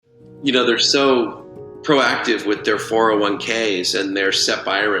they're so proactive with their 401ks and their SEP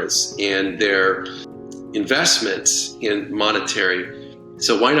IRAs and their investments in monetary.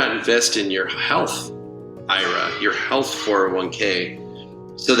 So why not invest in your health IRA, your health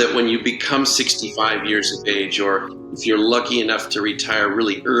 401k, so that when you become 65 years of age, or if you're lucky enough to retire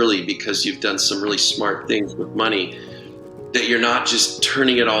really early because you've done some really smart things with money, that you're not just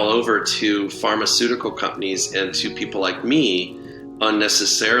turning it all over to pharmaceutical companies and to people like me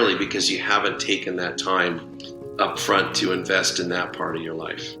unnecessarily because you haven't taken that time up front to invest in that part of your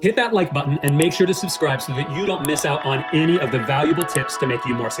life. Hit that like button and make sure to subscribe so that you don't miss out on any of the valuable tips to make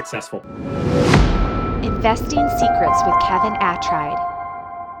you more successful. Investing Secrets with Kevin Attride.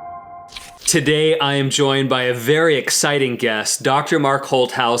 Today, I am joined by a very exciting guest. Dr. Mark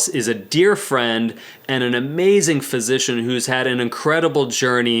Holthaus is a dear friend and an amazing physician who's had an incredible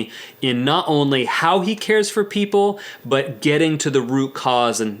journey in not only how he cares for people, but getting to the root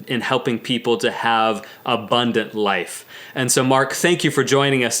cause and helping people to have abundant life. And so, Mark, thank you for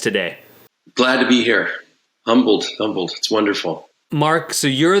joining us today. Glad to be here. Humbled. It's wonderful. Mark, so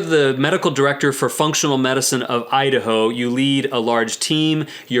you're the medical director for functional medicine of Idaho. You lead a large team.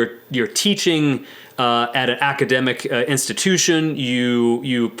 You're teaching at an academic institution.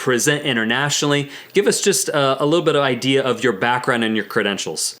 You present internationally. Give us just a little bit of idea of your background and your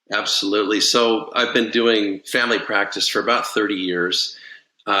credentials. Absolutely. So I've been doing family practice for about 30 years.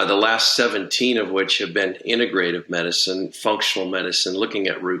 The last 17 of which have been integrative medicine, functional medicine, looking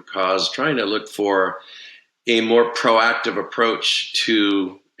at root cause, trying to look for a more proactive approach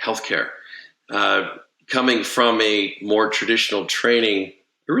to healthcare. Coming from a more traditional training,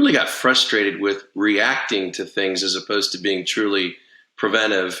 I really got frustrated with reacting to things as opposed to being truly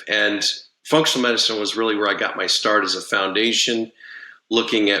preventive. And functional medicine was really where I got my start as a foundation,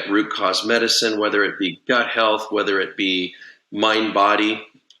 looking at root cause medicine, whether it be gut health, whether it be mind-body,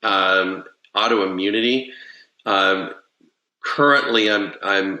 autoimmunity. Currently,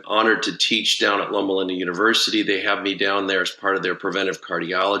 I'm honored to teach down at Loma Linda University. They have me down there as part of their preventive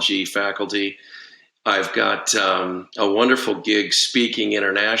cardiology faculty. I've got a wonderful gig speaking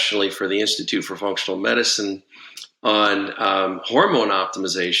internationally for the Institute for Functional Medicine on hormone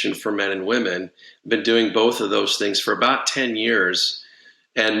optimization for men and women. I've been doing both of those things for about 10 years.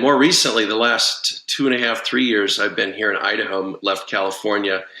 And more recently, the last 2.5, 3 years, I've been here in Idaho, left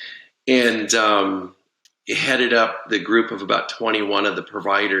California, and headed up the group of about 21 of the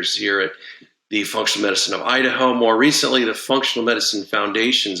providers here at the Functional Medicine of Idaho. More recently, the Functional Medicine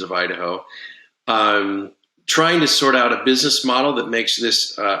Foundations of Idaho, trying to sort out a business model that makes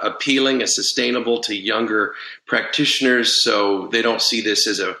this appealing and sustainable to younger practitioners so they don't see this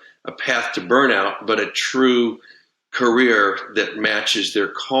as a path to burnout, but a true career that matches their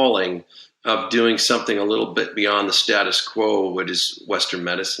calling of doing something a little bit beyond the status quo, what is Western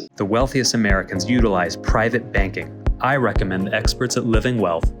medicine. The wealthiest Americans utilize private banking. I recommend the experts at Living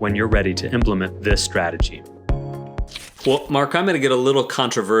Wealth when you're ready to implement this strategy. Well, Mark, I'm going to get a little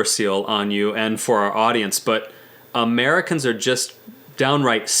controversial on you and for our audience, but Americans are just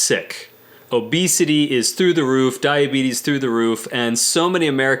downright sick. Obesity is through the roof, diabetes through the roof, and so many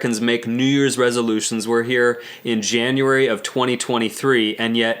Americans make New Year's resolutions. We're here in January of 2023,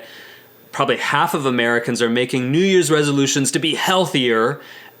 and yet probably half of Americans are making New Year's resolutions to be healthier,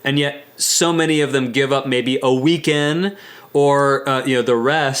 and yet so many of them give up maybe a weekend, or the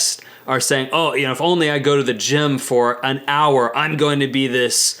rest are saying, if only I go to the gym for an hour, I'm going to be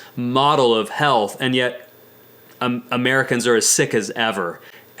this model of health, and yet Americans are as sick as ever.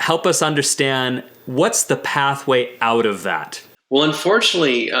 Help us understand, what's the pathway out of that? Well,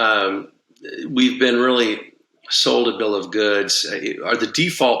 unfortunately, we've been really sold a bill of goods. Are the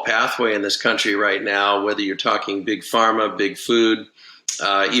default pathway in this country right now, whether you're talking big pharma, big food,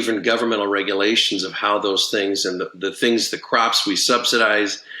 even governmental regulations of how those things and the crops we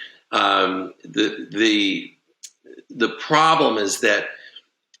subsidize. The problem is that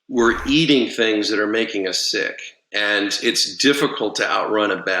we're eating things that are making us sick, and it's difficult to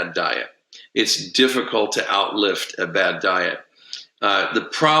outrun a bad diet. It's difficult to outlift a bad diet. The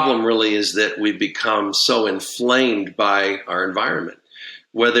problem really is that we've become so inflamed by our environment,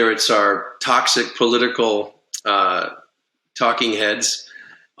 whether it's our toxic political talking heads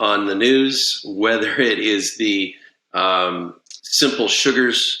on the news, whether it is the simple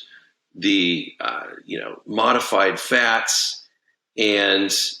sugars, the modified fats,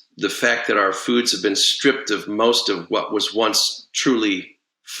 and the fact that our foods have been stripped of most of what was once truly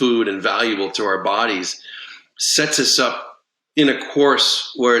food and valuable to our bodies, sets us up in a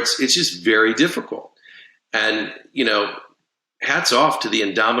course where it's just very difficult. And, hats off to the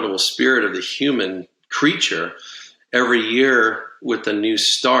indomitable spirit of the human creature every year with a new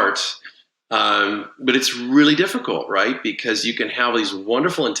start. But it's really difficult, right? Because you can have these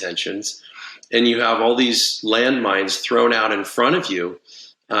wonderful intentions and you have all these landmines thrown out in front of you.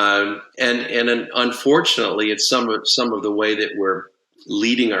 And unfortunately, it's some of the way that we're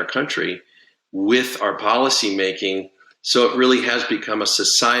leading our country with our policy making. So it really has become a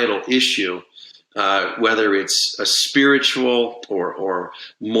societal issue, whether it's a spiritual or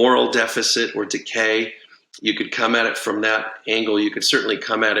moral deficit or decay. You could come at it from that angle. You could certainly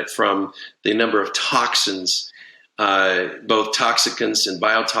come at it from the number of toxins, both toxicants and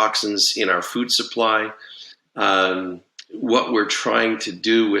biotoxins in our food supply. What we're trying to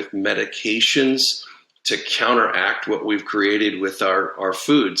do with medications to counteract what we've created with our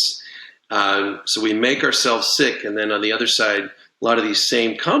foods. So we make ourselves sick. And then on the other side, a lot of these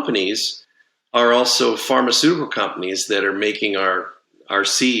same companies are also pharmaceutical companies that are making our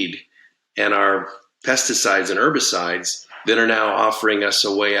seed and our pesticides and herbicides that are now offering us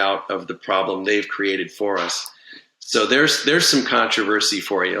a way out of the problem they've created for us. So there's some controversy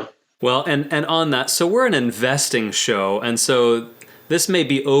for you. Well, and on that, so we're an investing show, and so this may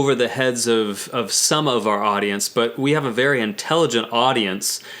be over the heads of some of our audience, but we have a very intelligent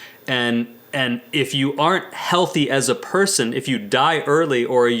audience, and if you aren't healthy as a person, if you die early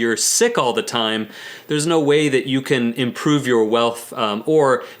or you're sick all the time, there's no way that you can improve your wealth.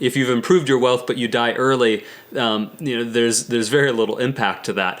 Or if you've improved your wealth but you die early, there's very little impact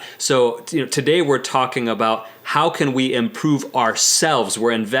to that. So today we're talking about how can we improve ourselves.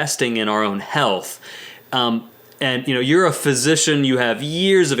 We're investing in our own health. And you're a physician. You have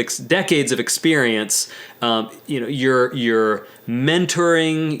decades of experience. You're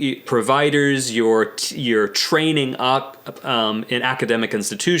mentoring providers. You're training up in academic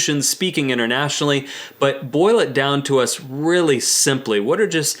institutions, speaking internationally. But boil it down to us really simply. What are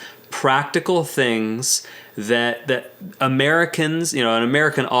just practical things that Americans, an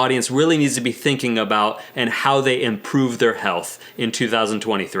American audience, really needs to be thinking about, and how they improve their health in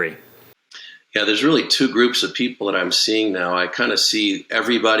 2023? Yeah, there's really two groups of people that I'm seeing now. I kind of see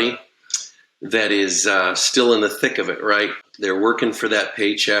everybody that is still in the thick of it, right? They're working for that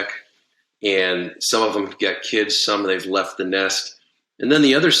paycheck, and some of them have got kids, some they've left the nest. And then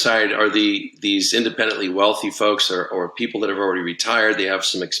the other side are these independently wealthy folks or people that have already retired. They have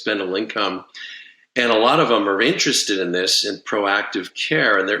some expendable income. And a lot of them are interested in this, in proactive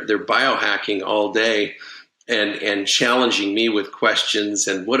care, and they're biohacking all day. And challenging me with questions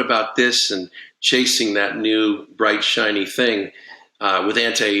and what about this, and chasing that new bright shiny thing with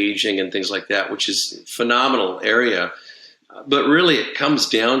anti-aging and things like that, which is a phenomenal area. But really it comes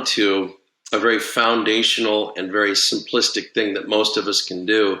down to a very foundational and very simplistic thing that most of us can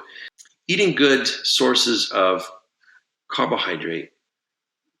do. Eating good sources of carbohydrate,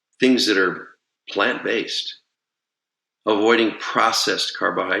 things that are plant-based, avoiding processed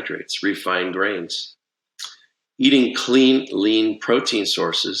carbohydrates, refined grains, eating clean, lean protein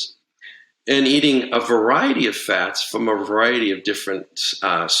sources, and eating a variety of fats from a variety of different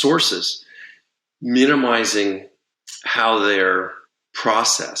sources, minimizing how they're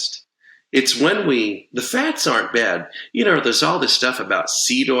processed. It's when the fats aren't bad. There's all this stuff about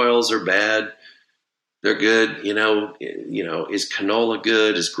seed oils are bad. They're good. Is canola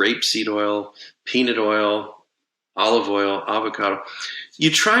good? Is grapeseed oil, peanut oil, olive oil, avocado?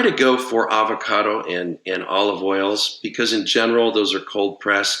 You try to go for avocado and olive oils because in general, those are cold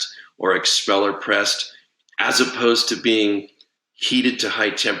pressed or expeller pressed, as opposed to being heated to high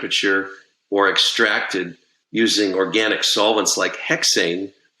temperature or extracted using organic solvents like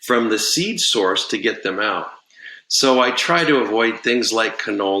hexane from the seed source to get them out. So I try to avoid things like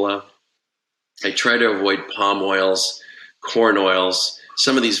canola. I try to avoid palm oils, corn oils,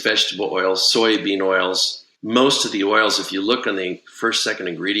 some of these vegetable oils, soybean oils. Most of the oils, if you look on the first, second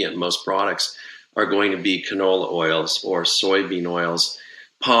ingredient in most products, are going to be canola oils or soybean oils,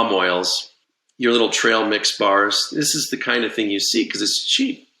 palm oils, your little trail mix bars. This is the kind of thing you see because it's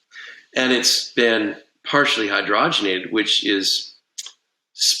cheap. And it's been partially hydrogenated, which is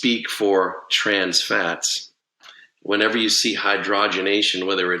speak for trans fats. Whenever you see hydrogenation,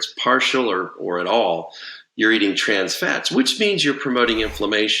 whether it's partial or at all, you're eating trans fats, which means you're promoting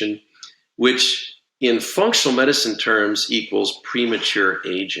inflammation, which in functional medicine terms equals premature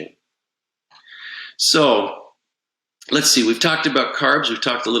aging. So let's see, we've talked about carbs. We've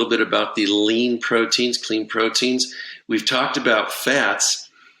talked a little bit about the lean proteins, clean proteins. We've talked about fats.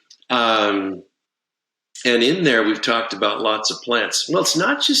 And in there, we've talked about lots of plants. Well, it's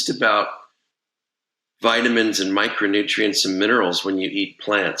not just about vitamins and micronutrients and minerals when you eat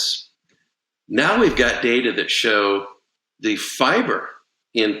plants. Now we've got data that show the fiber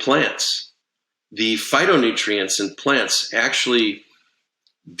in plants the phytonutrients in plants actually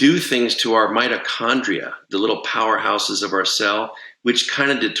do things to our mitochondria, the little powerhouses of our cell, which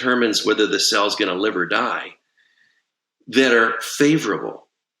kind of determines whether the cell is going to live or die, that are favorable.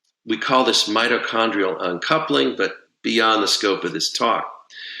 We call this mitochondrial uncoupling, but beyond the scope of this talk.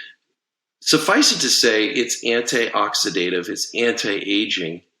 Suffice it to say, it's antioxidative, it's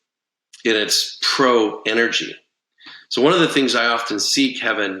anti-aging, and it's pro-energy. So one of the things I often see,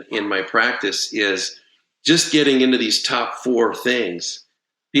 Kevin, in my practice is just getting into these top 4 things.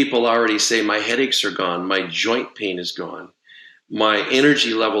 People already say, my headaches are gone, my joint pain is gone, my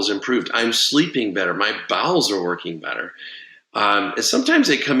energy levels improved, I'm sleeping better, my bowels are working better. And sometimes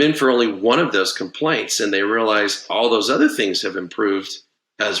they come in for only one of those complaints and they realize all those other things have improved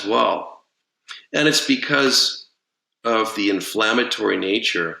as well. And it's because of the inflammatory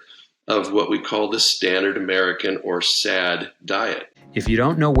nature of what we call the standard American or SAD diet. If you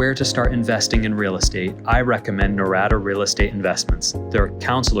don't know where to start investing in real estate, I recommend Norada Real Estate Investments. Their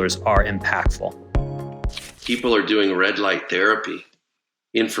counselors are impactful. People are doing red light therapy,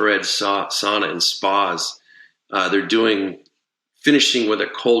 infrared sauna and spas. They're finishing with a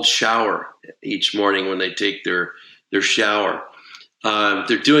cold shower each morning when they take their shower.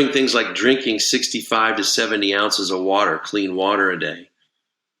 They're doing things like drinking 65 to 70 ounces of water, clean water a day.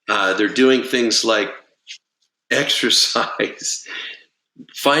 They're doing things like exercise,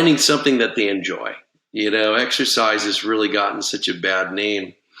 finding something that they enjoy. Exercise has really gotten such a bad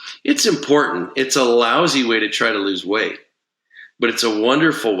name. It's important. It's a lousy way to try to lose weight, but it's a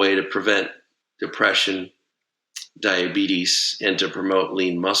wonderful way to prevent depression, diabetes, and to promote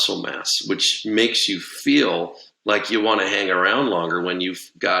lean muscle mass, which makes you feel like you want to hang around longer when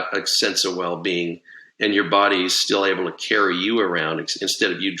you've got a sense of well-being and your body is still able to carry you around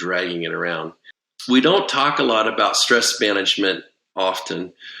instead of you dragging it around. We don't talk a lot about stress management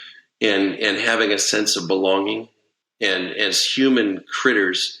often and having a sense of belonging. And as human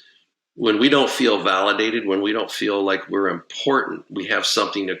critters, when we don't feel validated, when we don't feel like we're important, we have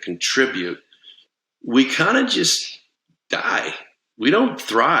something to contribute, we kind of just die. We don't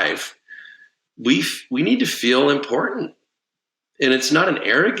thrive. We need to feel important. And it's not an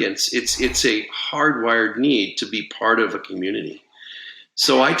arrogance. It's a hardwired need to be part of a community.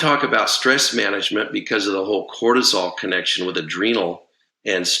 So I talk about stress management because of the whole cortisol connection with adrenal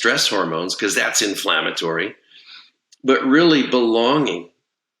and stress hormones, because that's inflammatory, but really belonging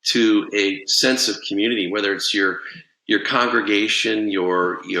to a sense of community, whether it's your congregation,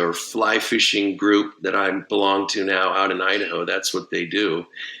 your fly fishing group that I belong to now out in Idaho. That's what they do,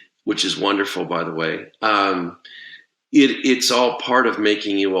 which is wonderful, by the way. It's all part of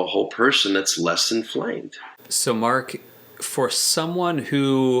making you a whole person that's less inflamed. So, Mark, for someone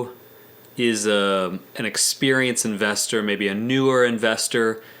who is an experienced investor, maybe a newer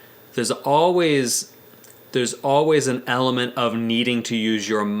investor, there's always an element of needing to use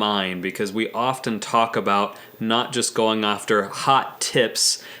your mind, because we often talk about not just going after hot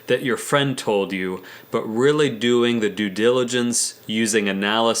tips that your friend told you, but really doing the due diligence, using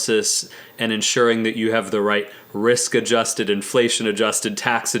analysis, and ensuring that you have the right risk-adjusted, inflation-adjusted,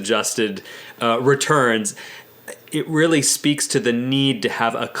 tax-adjusted returns. It really speaks to the need to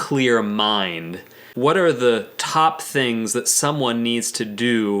have a clear mind. What are the top things that someone needs to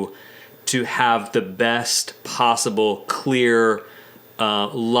do to have the best possible, clear,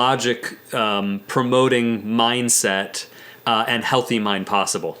 logic promoting mindset and healthy mind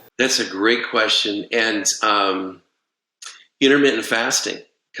possible? That's a great question. And intermittent fasting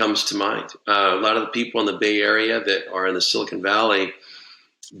comes to mind. A lot of the people in the Bay Area that are in the Silicon Valley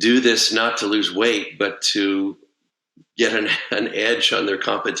do this not to lose weight, but to get an edge on their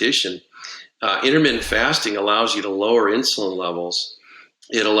competition. Intermittent fasting allows you to lower insulin levels.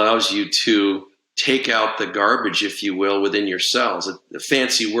 It allows you to take out the garbage, if you will, within your cells. A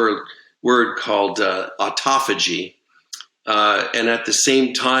fancy word called autophagy. And at the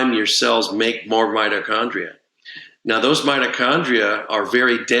same time, your cells make more mitochondria. Now, those mitochondria are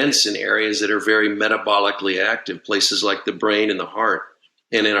very dense in areas that are very metabolically active, places like the brain and the heart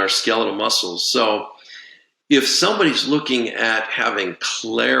and in our skeletal muscles. So if somebody's looking at having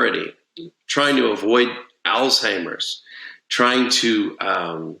clarity, trying to avoid Alzheimer's, trying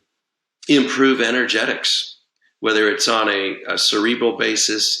to improve energetics, whether it's on a cerebral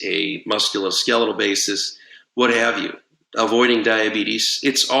basis, a musculoskeletal basis, what have you, avoiding diabetes,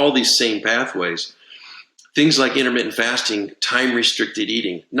 it's all these same pathways. Things like intermittent fasting, time-restricted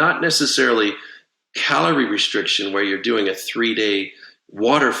eating, not necessarily calorie restriction where you're doing a 3-day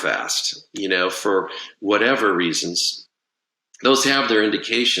water fast, for whatever reasons. Those have their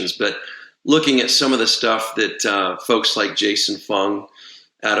indications, but looking at some of the stuff that folks like Jason Fung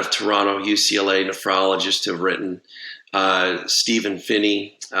out of Toronto, UCLA, nephrologists have written. Stephen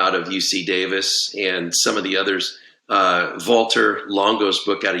Finney out of UC Davis, and some of the others. Walter Longo's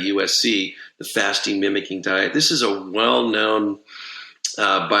book out of USC, The Fasting Mimicking Diet. This is a well-known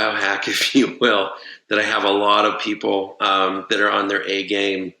biohack, if you will, that I have a lot of people that are on their A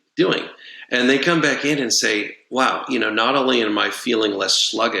game doing. And they come back in and say, wow, not only am I feeling less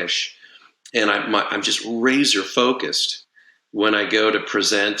sluggish, and I'm just razor focused when I go to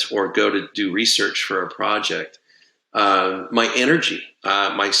present or go to do research for a project. My energy,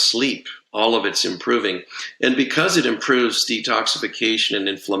 my sleep, all of it's improving. And because it improves detoxification and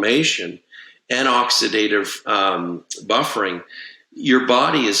inflammation and oxidative buffering, your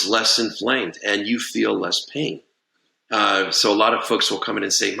body is less inflamed and you feel less pain. So a lot of folks will come in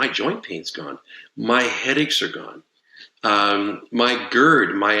and say, my joint pain's gone. My headaches are gone. My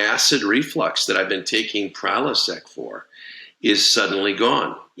GERD, my acid reflux that I've been taking Prilosec for is suddenly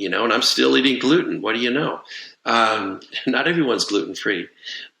gone, and I'm still eating gluten. What do you know? Not everyone's gluten-free.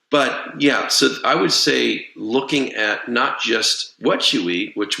 But yeah, so I would say looking at not just what you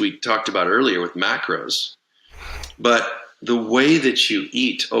eat, which we talked about earlier with macros, but the way that you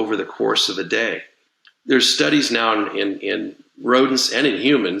eat over the course of a day. There's studies now in rodents and in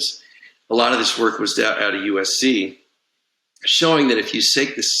humans. A lot of this work was out of USC, showing that if you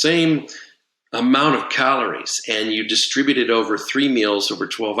take the same amount of calories and you distribute it over 3 meals over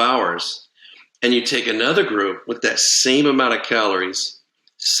 12 hours, and you take another group with that same amount of calories,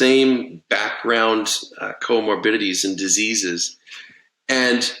 same background comorbidities and diseases,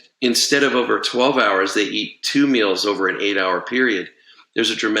 and instead of over 12 hours, they eat 2 meals over an 8-hour period,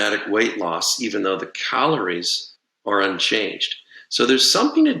 there's a dramatic weight loss, even though the calories are unchanged. So there's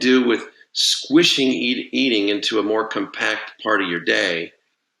something to do with squishing eating into a more compact part of your day,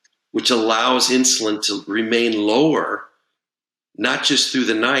 which allows insulin to remain lower, not just through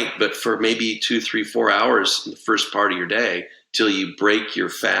the night, but for maybe 2, 3, 4 hours in the first part of your day till you break your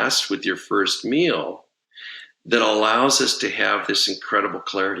fast with your first meal, that allows us to have this incredible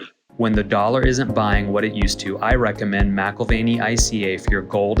clarity. When the dollar isn't buying what it used to, I recommend McIlvaney ICA for your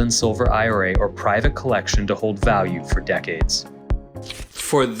gold and silver IRA or private collection to hold value for decades.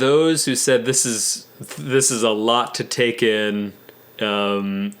 For those who said this is a lot to take in,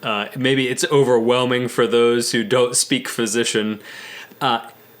 maybe it's overwhelming for those who don't speak physician,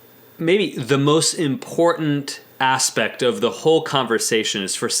 maybe the most important aspect of the whole conversation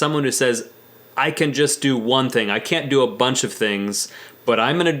is for someone who says, I can just do one thing. I can't do a bunch of things, but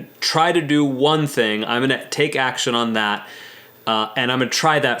I'm going to try to do one thing. I'm going to take action on that. And I'm going to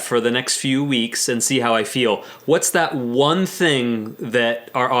try that for the next few weeks and see how I feel. What's that one thing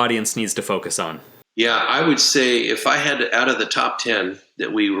that our audience needs to focus on? Yeah, I would say if I had to, out of the top 10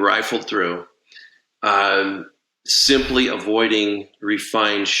 that we rifled through, simply avoiding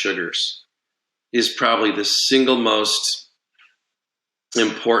refined sugars is probably the single most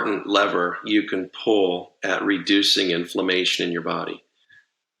important lever you can pull at reducing inflammation in your body.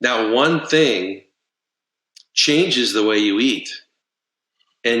 Now, one thing changes the way you eat,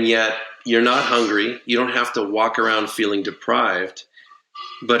 and yet you're not hungry. You don't have to walk around feeling deprived,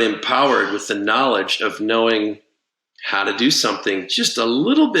 but empowered with the knowledge of knowing how to do something just a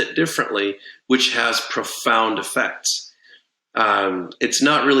little bit differently, which has profound effects. It's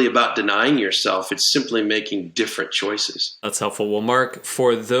not really about denying yourself. It's simply making different choices. That's helpful. Well, Mark,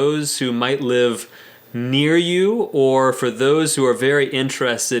 for those who might live near you, or for those who are very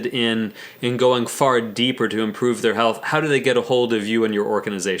interested in going far deeper to improve their health, how do they get a hold of you and your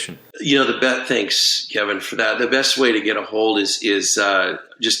organization? Thanks, Kevin, for that. The best way to get a hold is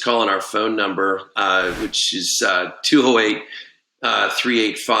just calling our phone number, which is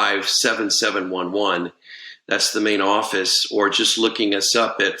 208-385-7711. That's the main office, or just looking us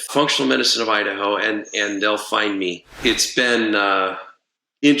up at Functional Medicine of Idaho, and they'll find me. It's been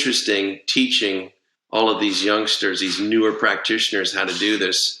interesting teaching all of these youngsters, these newer practitioners, how to do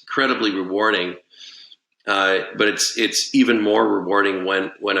this. Incredibly rewarding, but it's even more rewarding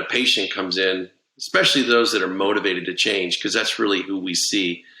when a patient comes in, especially those that are motivated to change, because that's really who we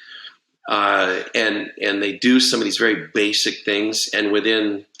see. And they do some of these very basic things, and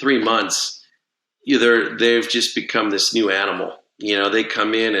within 3 months, they've just become this new animal. They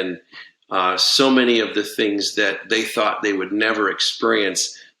come in and so many of the things that they thought they would never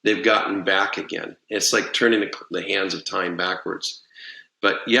experience, they've gotten back again. It's like turning the hands of time backwards.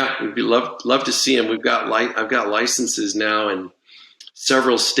 But yeah, we'd love to see them. I've got licenses now in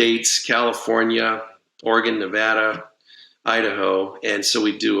several states: California, Oregon, Nevada, Idaho, and so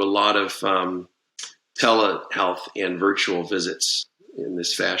we do a lot of telehealth and virtual visits in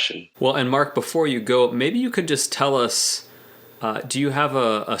this fashion. Well, and Mark, before you go, maybe you could just tell us Do you have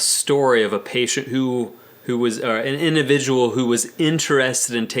a story of a patient who was an individual who was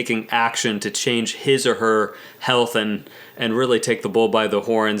interested in taking action to change his or her health and really take the bull by the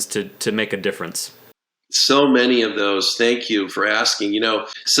horns to make a difference? So many of those. Thank you for asking.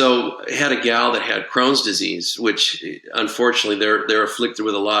 So I had a gal that had Crohn's disease, which unfortunately they're afflicted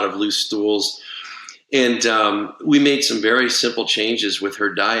with a lot of loose stools. And we made some very simple changes with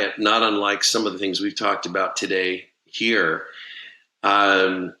her diet, not unlike some of the things we've talked about today here.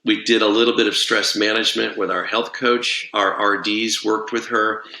 We did a little bit of stress management with our health coach. Our RDs worked with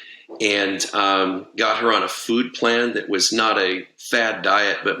her and got her on a food plan that was not a fad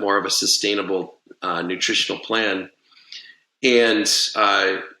diet, but more of a sustainable nutritional plan. And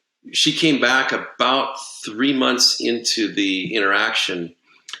she came back about 3 months into the interaction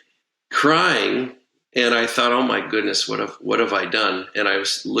crying. And I thought, oh my goodness, what have I done? And I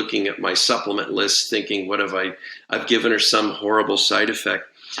was looking at my supplement list thinking, I've given her some horrible side effect.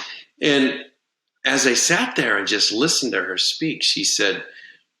 And as I sat there and just listened to her speak, she said,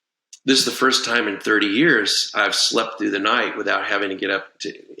 this is the first time in 30 years I've slept through the night without having to get up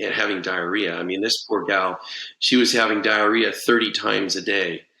and having diarrhea. I mean, this poor gal, she was having diarrhea 30 times a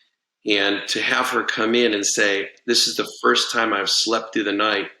day. And to have her come in and say, this is the first time I've slept through the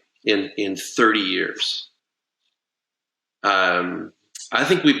night in 30 years. I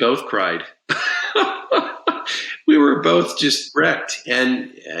think we both cried. We were both just wrecked.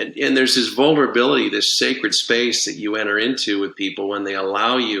 And there's this vulnerability, this sacred space that you enter into with people when they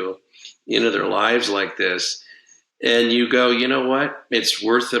allow you into their lives like this. And you go, you know what? It's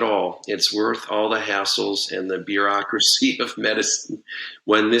worth it all. It's worth all the hassles and the bureaucracy of medicine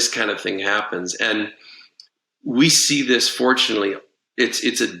when this kind of thing happens. And we see this, fortunately,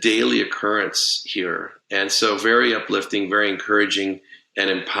 it's a daily occurrence here. And so very uplifting, very encouraging and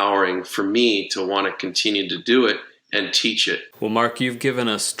empowering for me to want to continue to do it and teach it. Well, Mark, you've given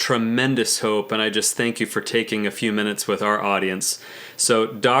us tremendous hope, and I just thank you for taking a few minutes with our audience. So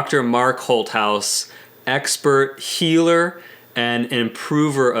Dr. Mark Holthaus, expert healer and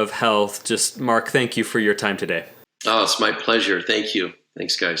improver of health. Just, Mark, thank you for your time today. Oh, it's my pleasure. Thank you.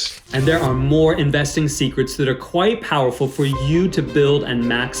 Thanks, guys. And there are more investing secrets that are quite powerful for you to build and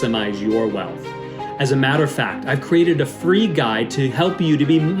maximize your wealth. As a matter of fact, I've created a free guide to help you to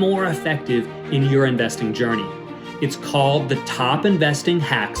be more effective in your investing journey. It's called The Top Investing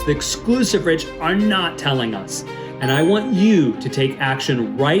Hacks the Exclusive Rich are not telling us. And I want you to take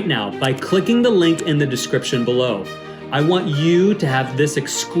action right now by clicking the link in the description below. I want you to have this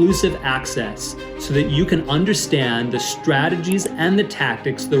exclusive access so that you can understand the strategies and the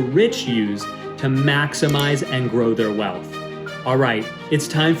tactics the rich use to maximize and grow their wealth. All right, it's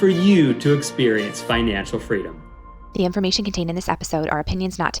time for you to experience financial freedom. The information contained in this episode are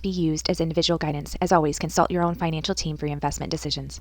opinions not to be used as individual guidance. As always, consult your own financial team for your investment decisions.